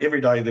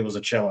day there was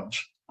a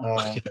challenge.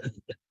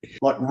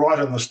 Like right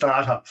in the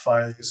startup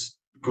phase,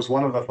 because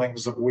one of the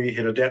things that we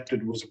had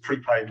adapted was a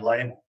prepaid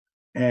label.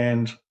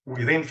 And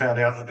we then found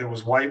out that there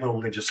was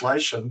waybill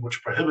legislation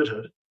which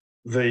prohibited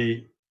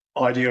the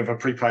idea of a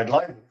prepaid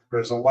label,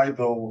 whereas a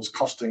waybill was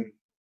costing,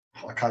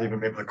 I can't even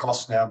remember the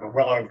cost now, but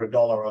well over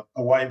 $1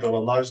 a waybill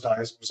in those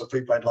days. Was a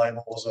prepaid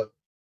label was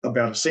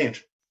about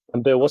 $0.01.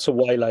 And Bill, what's a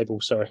way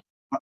label? Sorry.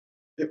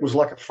 It was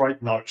like a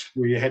freight note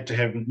where you had to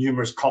have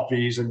numerous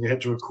copies and you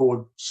had to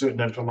record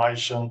certain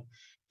information,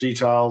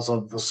 details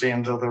of the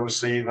sender, the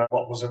receiver,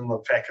 what was in the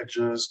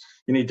packages,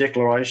 any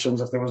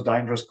declarations if there was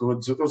dangerous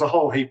goods. There was a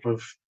whole heap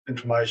of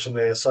information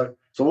there. So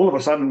all of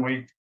a sudden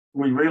we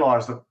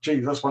realised that,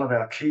 that's one of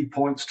our key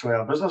points to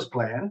our business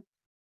plan.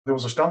 There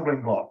was a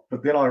stumbling block.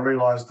 But then I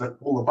realised that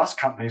all the bus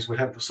companies would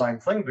have the same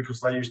thing because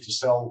they used to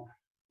sell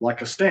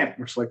like a stamp,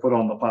 which they put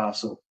on the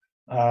parcel.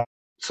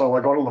 So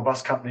I got all the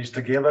bus companies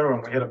together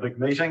and we had a big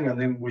meeting,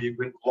 and then we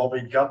went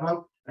lobbied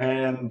government,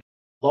 and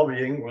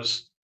lobbying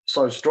was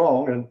so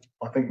strong, and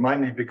I think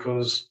mainly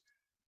because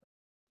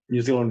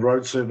New Zealand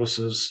Road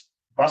Services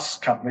bus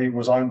company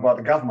was owned by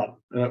the government,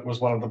 and it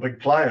was one of the big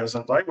players,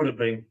 and they would have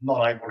been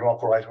not able to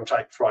operate or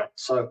take freight.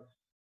 So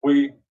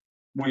we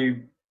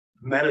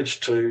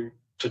managed to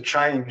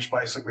change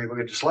basically the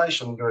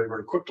legislation very,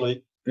 very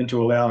quickly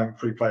into allowing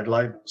prepaid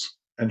labels,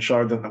 and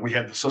showed them that we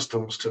had the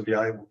systems to be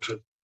able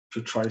to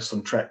trace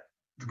and track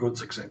the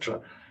goods, etc.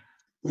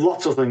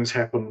 Lots of things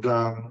happened.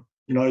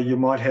 You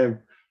might have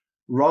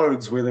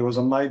roads where there was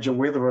a major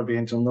weather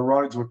event and the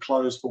roads were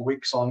closed for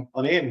weeks on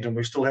end, and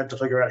we still had to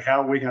figure out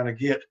how we're going to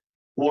get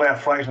all our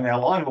freight and our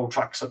line haul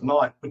trucks at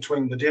night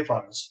between the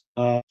depots.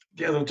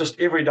 Just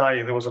every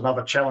day there was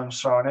another challenge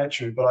thrown at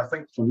you. But I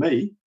think for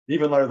me,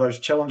 even though those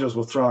challenges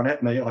were thrown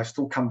at me, I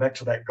still come back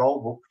to that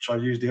goal book, which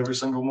I used every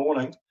single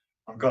morning.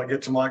 I've got to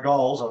get to my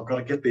goals. I've got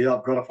to get there.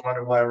 I've got to find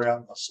a way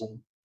around this. And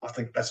I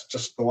think that's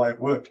just the way it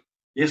worked.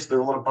 Yes, there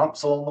were a lot of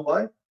bumps along the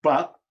way,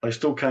 but I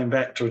still came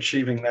back to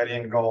achieving that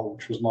end goal,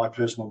 which was my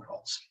personal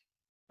goals.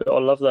 I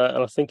love that.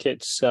 And I think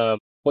it's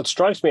what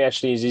strikes me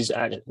actually is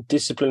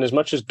discipline. As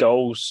much as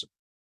goals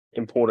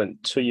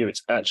important to you.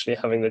 It's actually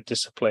having the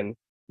discipline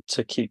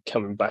to keep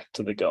coming back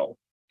to the goal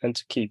and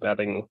to keep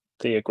adding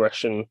the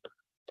aggression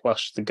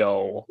plus the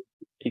goal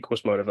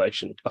equals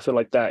motivation. I feel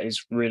like that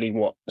is really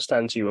what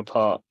stands you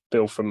apart,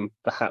 Bill, from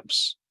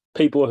perhaps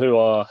people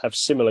who have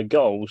similar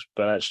goals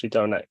but actually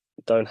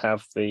don't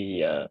have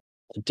the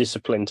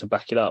discipline to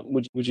back it up.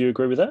 Would you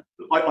agree with that?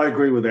 I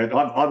agree with that.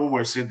 I've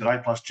always said that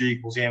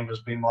A+G=M has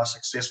been my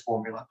success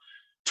formula.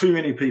 Too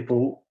many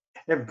people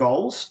have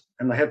goals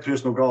and they have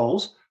personal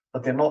goals,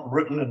 but they're not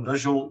written and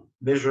visual,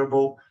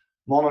 measurable,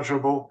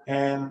 monitorable,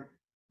 and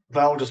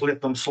they'll just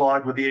let them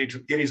slide with the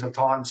eddies of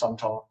time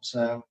sometimes.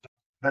 And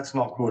that's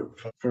not good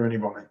for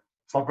anybody.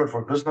 It's not good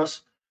for a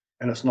business,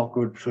 and it's not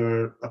good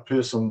for a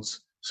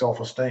person's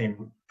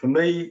self-esteem. For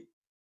me,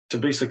 to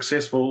be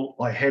successful,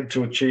 I had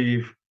to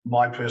achieve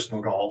my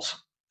personal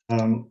goals.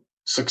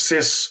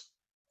 Success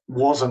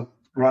wasn't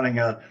running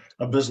a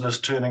business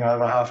turning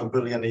over $500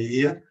 million a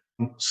year.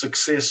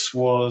 Success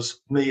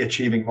was me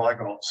achieving my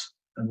goals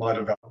and my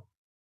development.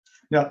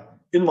 Now,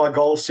 in my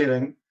goal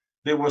setting,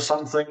 there were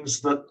some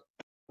things that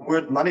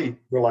weren't money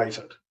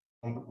related.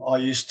 I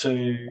used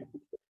to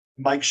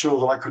make sure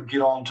that I could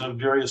get onto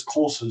various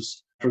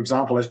courses. For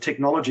example, as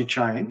technology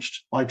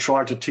changed, I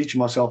tried to teach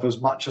myself as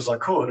much as I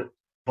could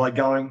by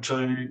going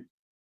to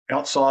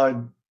outside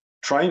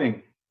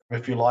training,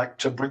 if you like,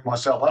 to bring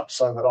myself up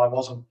so that I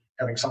wasn't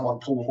having someone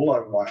pull the wool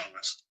over my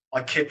eyes.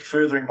 I kept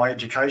furthering my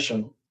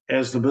education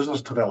as the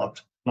business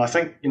developed. And I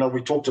think,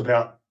 we talked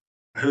about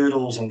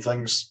hurdles and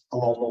things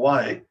along the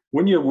way.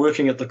 When you're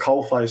working at the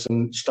coalface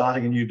and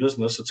starting a new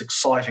business, it's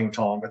exciting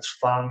time. It's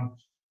fun.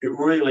 It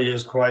really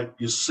is great.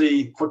 You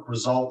see quick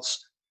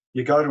results.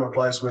 You go to a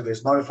place where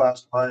there's no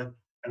fast pay,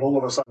 and all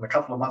of a sudden, a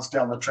couple of months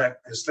down the track,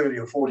 there's 30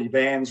 or 40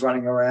 vans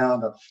running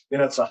around, and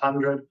then it's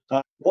 100.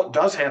 What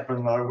does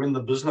happen, though, when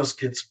the business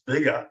gets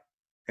bigger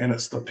and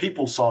it's the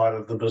people side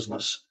of the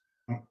business,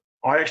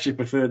 I actually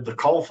preferred the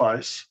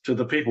coalface to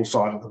the people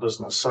side of the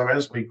business. So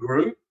as we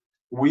grew,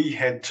 we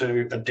had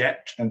to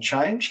adapt and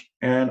change.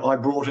 And I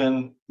brought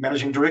in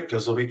managing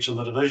directors of each of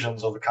the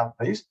divisions of the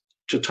companies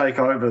to take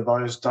over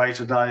those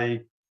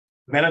day-to-day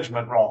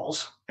management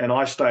roles. And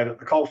I stayed at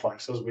the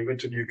coalface as we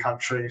went to new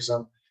countries,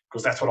 and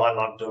because that's what I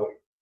love doing.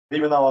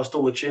 Even though I was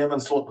still the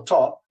chairman, still at the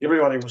top,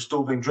 everybody was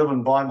still being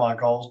driven by my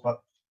goals,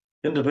 but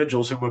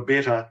individuals who were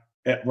better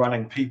at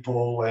running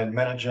people and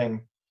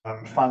managing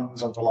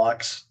funds and the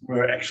likes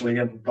were actually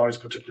in those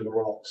particular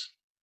roles.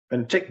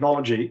 And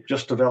technology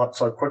just developed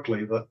so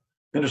quickly that,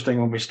 interesting,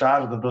 when we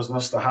started the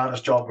business, the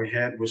hardest job we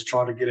had was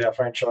trying to get our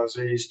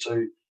franchisees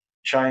to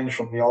change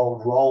from the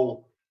old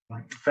roll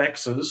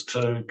faxes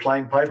to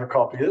plain paper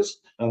copiers.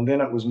 And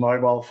then it was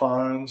mobile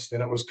phones,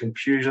 then it was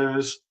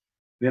computers,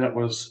 then it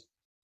was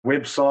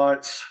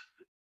websites,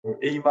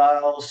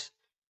 emails.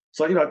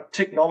 So,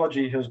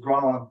 technology has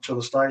grown to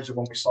the stage that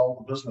when we sold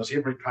the business,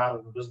 every part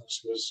of the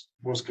business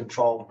was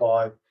controlled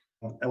by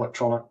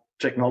electronic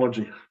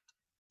technology.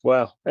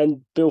 Wow.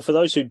 And Bill, for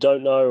those who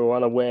don't know or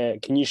unaware,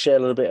 can you share a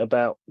little bit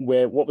about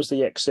what was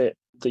the exit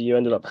that you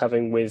ended up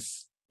having with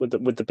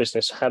the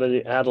business? How did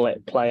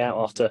it play out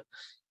after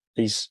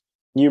these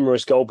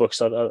numerous goal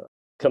books? I'm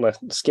kind of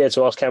scared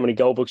to ask how many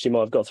goal books you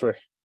might have got through.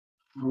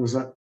 There's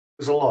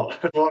a lot.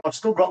 Well, I've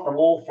still got them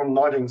all from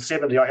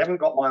 1970. I haven't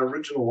got my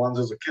original ones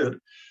as a kid,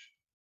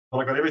 but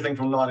I got everything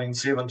from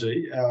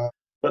 1970.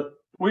 But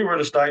we were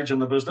at a stage in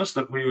the business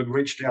that we had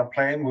reached our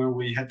plan where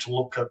we had to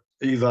look at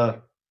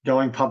either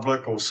going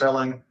public or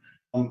selling.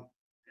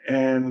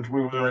 And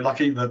we were very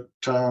lucky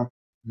that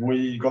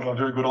we got a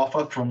very good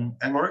offer from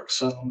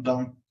Amerix, and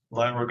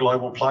they were a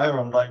global player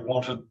and they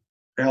wanted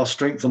our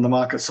strength in the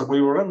markets that we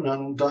were in,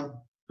 and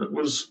it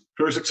was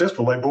very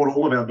successful. They bought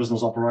all of our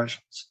business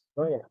operations.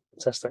 Oh, yeah.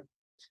 Fantastic.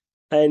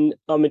 And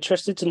I'm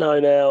interested to know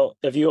now,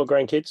 have you got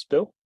grandkids,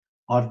 Bill?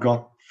 I've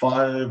got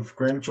 5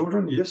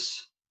 grandchildren,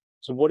 yes.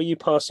 So what are you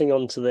passing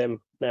on to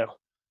them now?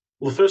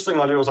 Well, the first thing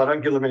I do is I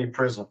don't give them any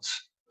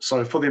presents.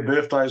 So for their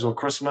birthdays or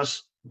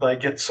Christmas, they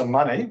get some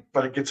money,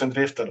 but it gets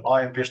invested.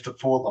 I invest it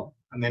for them.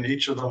 And then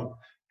each of them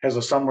has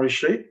a summary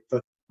sheet,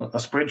 a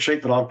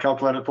spreadsheet that I've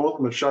calculated for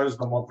them that shows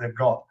them what they've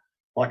got.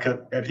 Like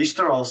at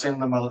Easter, I'll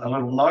send them a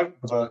little note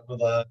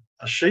with a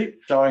sheet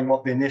showing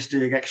what their nest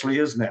egg actually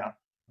is now.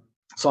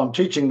 So I'm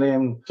teaching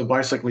them to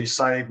basically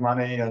save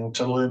money and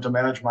to learn to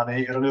manage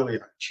money at an early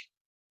age.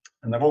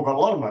 And they've all got a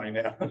lot of money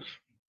now.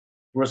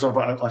 Whereas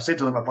I said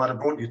to them, if I'd have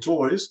bought you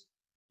toys,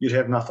 you'd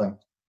have nothing.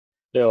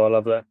 Yeah, I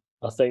love that.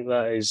 I think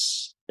that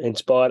is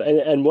inspired.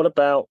 And what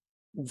about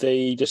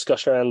the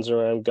discussions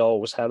around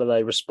goals? How do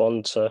they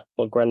respond to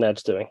what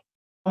Granddad's doing?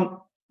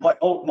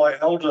 My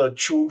elder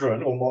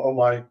children,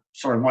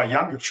 my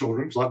younger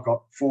children, because I've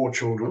got 4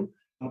 children,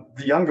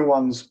 the younger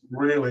ones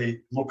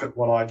really look at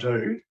what I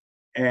do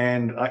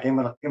and are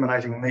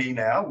emanating me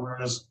now,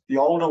 whereas the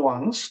older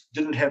ones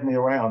didn't have me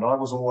around. I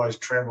was always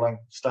traveling,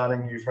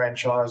 starting new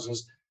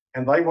franchises,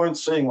 and they weren't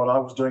seeing what I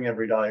was doing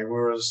every day,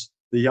 whereas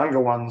the younger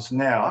ones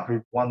now,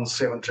 who one's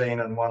 17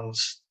 and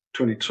one's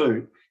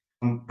 22,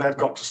 they've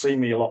got to see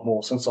me a lot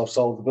more since I've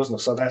sold the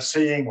business. So they're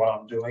seeing what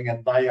I'm doing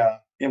and they are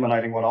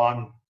emanating what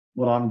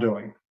I'm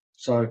doing.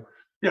 So,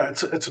 yeah,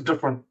 it's a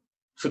different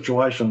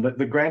situation.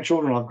 The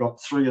grandchildren, I've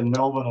got 3 in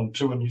Melbourne and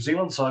 2 in New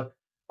Zealand, so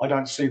I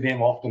don't see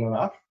them often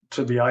enough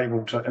to be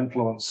able to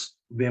influence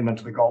them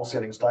into the goal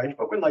setting stage.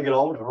 But when they get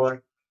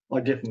older, I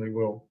definitely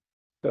will.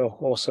 Oh,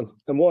 awesome.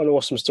 And what an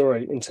awesome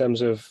story in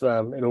terms of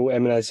it all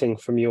emanating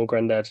from your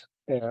granddad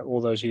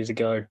all those years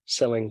ago,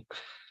 selling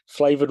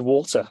flavoured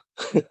water.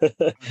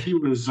 He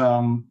was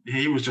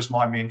just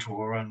my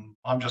mentor, and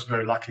I'm just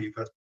very lucky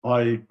that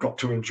I got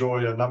to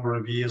enjoy a number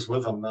of years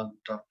with him, and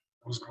it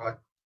was great.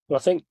 Well,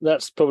 I think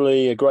that's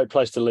probably a great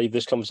place to leave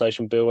this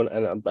conversation, Bill,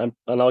 and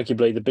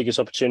arguably the biggest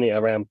opportunity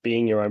around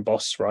being your own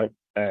boss, right?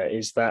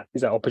 Is that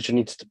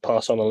opportunity to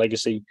pass on a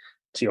legacy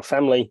to your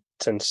family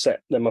and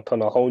set them up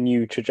on a whole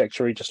new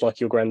trajectory, just like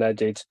your granddad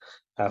did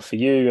for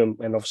you,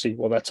 and obviously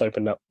what that's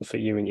opened up for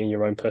you in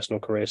your own personal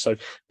career. So,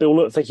 Bill,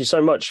 look, thank you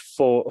so much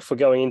for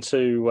going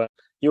into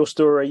your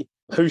story,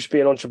 who should be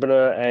an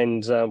entrepreneur,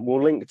 and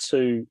we'll link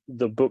to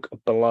the book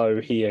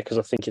below here because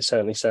I think it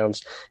certainly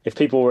sounds, if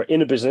people were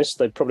in a business,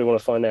 they'd probably want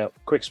to find out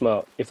quick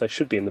smart if they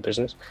should be in the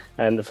business.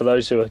 And for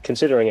those who are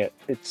considering it,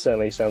 it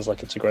certainly sounds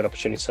like it's a great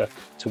opportunity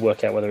to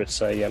work out whether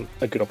it's a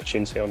good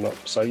opportunity or not.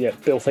 So yeah,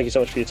 Bill, thank you so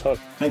much for your time.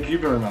 Thank you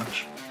very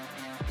much.